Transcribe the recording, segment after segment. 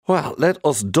Well, let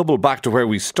us double back to where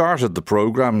we started the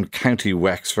programme, County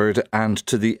Wexford, and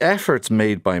to the efforts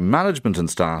made by management and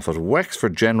staff at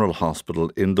Wexford General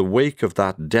Hospital in the wake of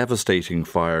that devastating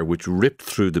fire which ripped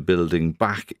through the building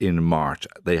back in March.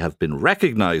 They have been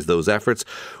recognised, those efforts,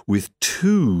 with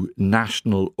 2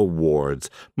 national awards.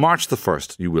 March the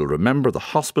 1st, you will remember, the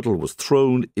hospital was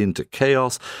thrown into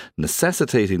chaos,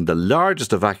 necessitating the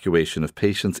largest evacuation of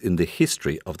patients in the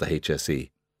history of the HSE.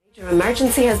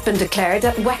 Emergency has been declared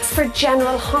at Wexford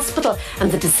General Hospital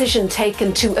and the decision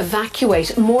taken to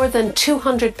evacuate more than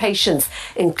 200 patients,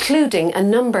 including a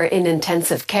number in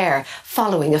intensive care,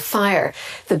 following a fire.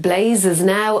 The blaze is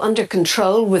now under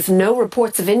control with no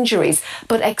reports of injuries,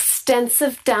 but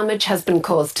extensive damage has been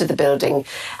caused to the building.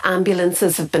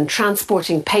 Ambulances have been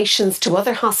transporting patients to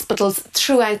other hospitals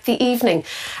throughout the evening.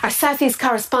 Our South East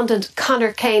correspondent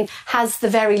Conor Kane has the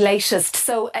very latest.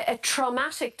 So a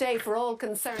traumatic day for all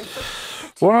concerned.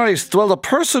 Right. Well, the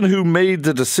person who made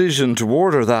the decision to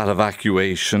order that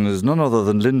evacuation is none other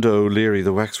than Linda O'Leary,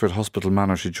 the Wexford Hospital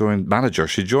manager.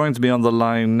 She joins me on the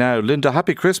line now. Linda,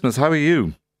 happy Christmas. How are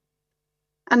you?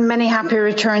 And many happy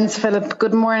returns, Philip.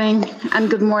 Good morning, and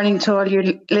good morning to all your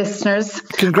listeners.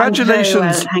 Congratulations. I'm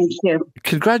very well, thank you.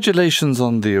 Congratulations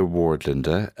on the award,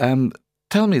 Linda.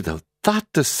 Tell me though, that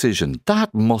decision,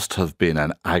 that must have been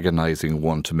an agonising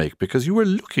one to make, because you were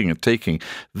looking at taking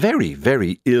very,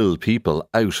 very ill people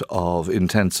out of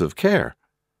intensive care.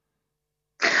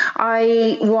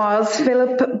 I was,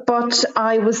 Philip, but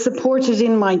I was supported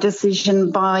in my decision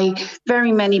by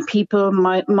very many people,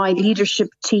 my leadership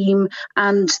team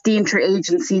and the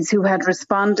interagencies who had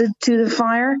responded to the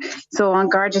fire. So on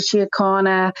Garda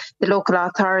Síochána, the local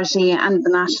authority and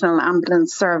the National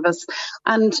Ambulance Service.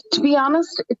 And to be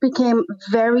honest, it became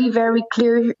very, very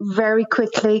clear very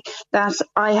quickly that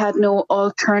I had no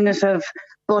alternative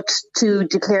but to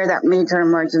declare that major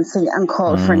emergency and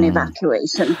call for an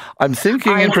evacuation. I'm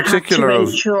thinking in particular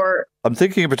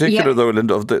though,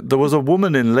 Linda, there was a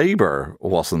woman in labour,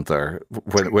 wasn't there,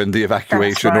 when the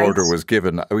evacuation order was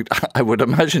given? I would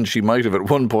imagine she might have at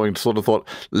one point sort of thought,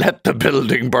 let the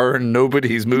building burn,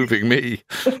 nobody's moving me.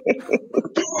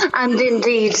 And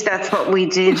indeed, that's what we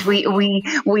did.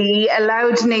 We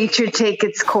allowed nature to take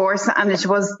its course, and it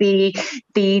was the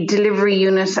delivery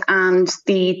unit and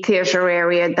the theatre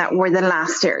area that were the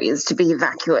last areas to be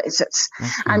evacuated.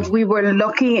 And we were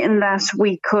lucky in that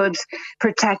we could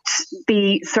protect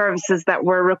the services that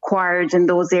were required in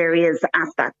those areas at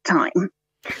that time.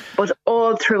 But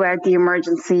all throughout the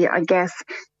emergency, I guess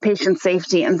patient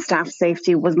safety and staff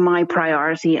safety was my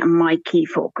priority and my key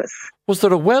focus. Was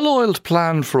there a well-oiled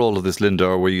plan for all of this, Linda,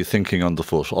 or were you thinking on the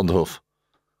hoof?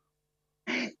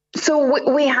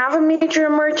 So we have a major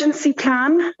emergency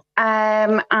plan,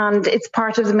 and it's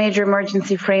part of the major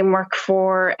emergency framework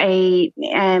for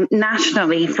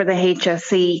nationally for the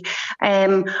HSE.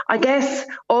 I guess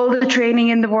all the training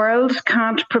in the world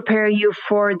can't prepare you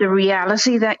for the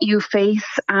reality that you face,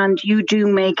 and you do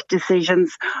make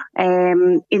decisions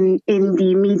in the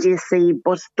immediacy,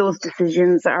 but those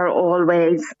decisions are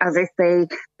always, as I say,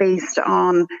 based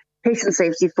on patient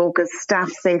safety focus,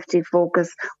 staff safety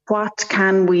focus. What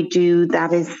can we do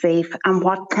that is safe, and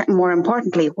more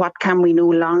importantly, what can we no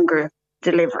longer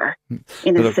deliver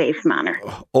in a safe manner?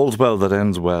 All's well that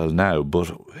ends well now,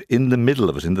 but in the middle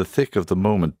of it, in the thick of the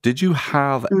moment, did you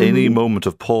have any moment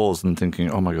of pause and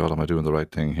thinking, oh my God, am I doing the right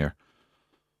thing here?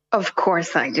 Of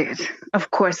course I did.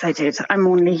 I'm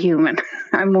only human.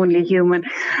 I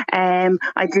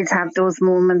did have those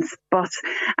moments, but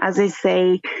as I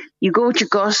say, you go with your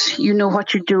gut, you know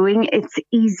what you're doing. It's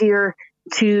easier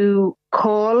to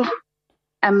call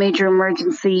a major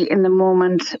emergency in the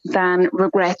moment than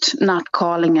regret not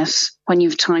calling it when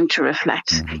you've time to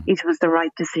reflect. It was the right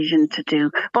decision to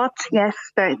do. But yes,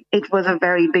 it was a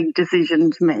very big decision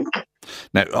to make.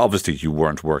 Now, obviously, you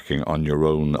weren't working on your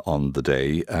own on the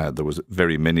day. There was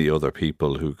very many other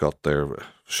people who got their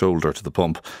shoulder to the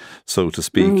pump, so to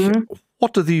speak.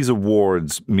 What do these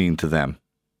awards mean to them?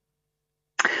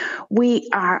 We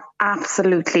are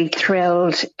absolutely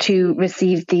thrilled to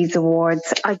receive these awards.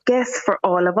 I guess for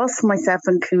all of us, myself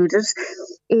included,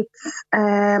 it's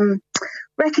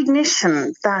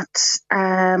recognition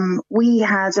that we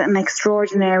had an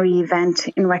extraordinary event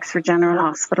in Wexford General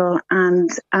Hospital and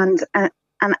an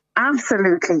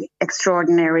absolutely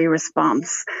extraordinary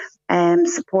response,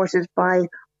 supported by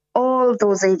all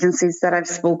those agencies that I've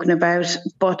spoken about,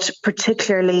 but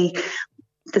particularly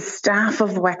the staff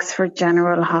of Wexford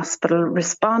General Hospital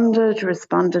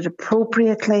responded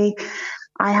appropriately.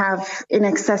 I have in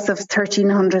excess of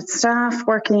 1,300 staff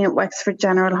working at Wexford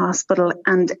General Hospital,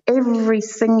 and every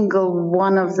single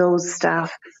one of those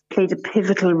staff played a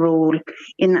pivotal role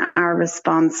in our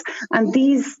response. And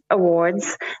these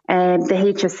awards,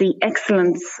 the HSE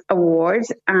Excellence Award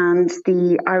and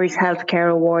the Irish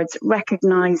Healthcare Awards,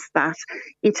 recognise that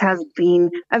it has been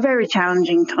a very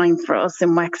challenging time for us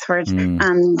in Wexford,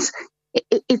 and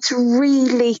it's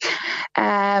really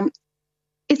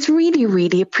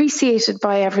really appreciated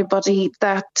by everybody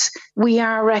that we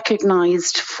are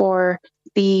recognised for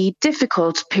the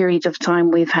difficult period of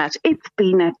time we've had. It's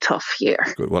been a tough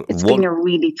year. Well, it's been a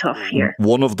really tough year.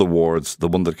 One of the awards, the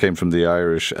one that came from the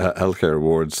Irish Healthcare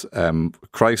Awards,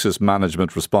 Crisis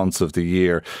Management Response of the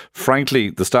Year. Frankly,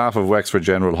 the staff of Wexford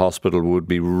General Hospital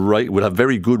would have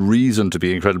very good reason to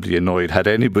be incredibly annoyed had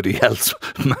anybody else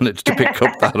managed to pick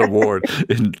up that award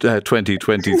in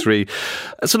 2023.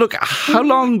 So look, how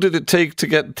long did it take to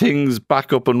get things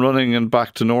back up and running and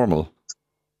back to normal?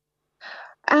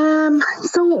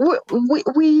 So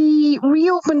we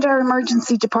reopened our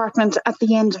emergency department at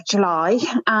the end of July,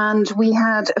 and we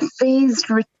had a phased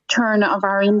return of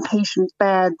our inpatient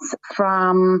beds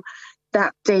from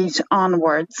that date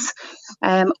onwards.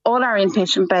 All our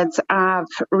inpatient beds have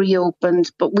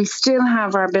reopened, but we still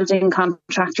have our building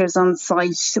contractors on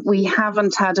site. We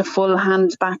haven't had a full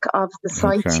hand back of the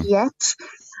site yet.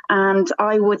 And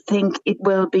I would think it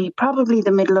will be probably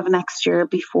the middle of next year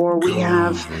before we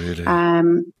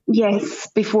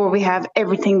before we have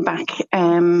everything back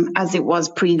as it was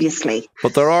previously.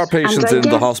 But there are patients in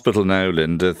the hospital now,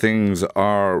 Linda. Things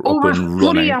are up and running.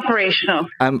 Fully operational.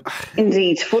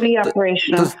 Indeed, fully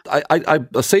operational. I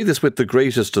say this with the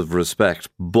greatest of respect,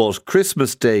 but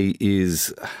Christmas Day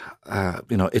is...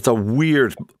 it's a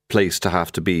weird place to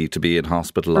have to be in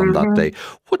hospital on that day.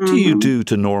 What do you do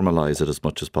to normalise it as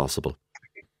much as possible?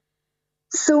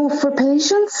 So for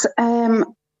patients,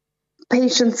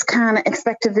 patients can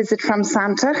expect a visit from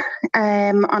Santa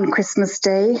on Christmas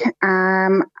Day.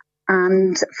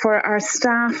 And for our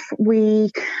staff,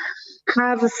 we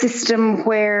have a system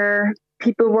where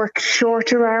people work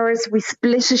shorter hours. We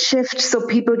split a shift so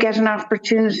people get an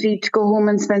opportunity to go home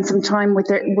and spend some time with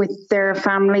their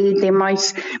family. They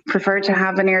might prefer to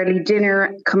have an early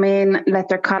dinner, come in, let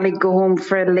their colleague go home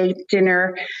for a late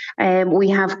dinner. We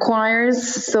have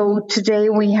choirs. So today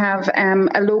we have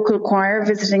a local choir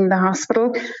visiting the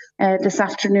hospital this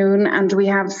afternoon, and we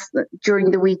have during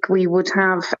the week we would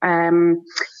have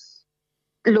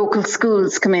local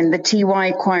schools come in, the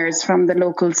TY choirs from the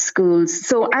local schools.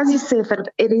 So as you say, Philip,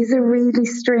 it is a really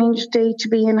strange day to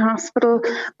be in hospital,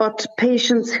 but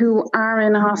patients who are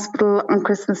in hospital on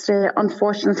Christmas Day,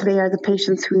 unfortunately, are the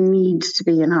patients who need to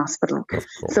be in hospital.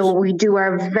 So we do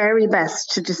our very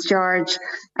best to discharge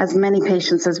as many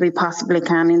patients as we possibly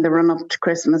can in the run-up to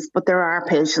Christmas, but there are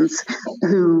patients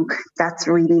who that's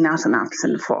really not an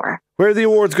option for. Where are the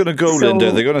awards going to go, Linda?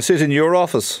 Are they going to sit in your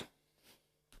office?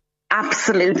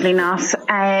 Absolutely not.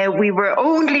 We were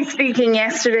only speaking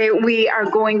yesterday. We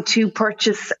are going to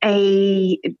purchase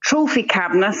a trophy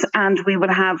cabinet, and we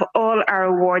will have all our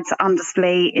awards on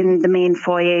display in the main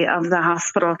foyer of the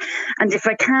hospital. And if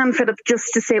I can, Philip,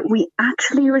 just to say, we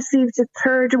actually received a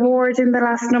third award in the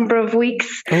last number of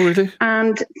weeks. Oh, really?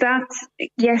 And that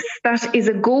is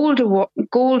a gold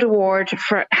award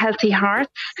for Healthy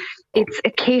Hearts. It's a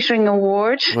catering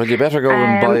award. Well, you better go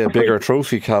and buy a bigger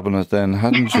trophy cabinet then,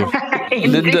 hadn't you?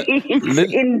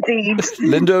 Indeed.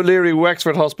 Linda O'Leary,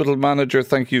 Wexford Hospital Manager,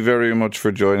 thank you very much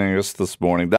for joining us this morning.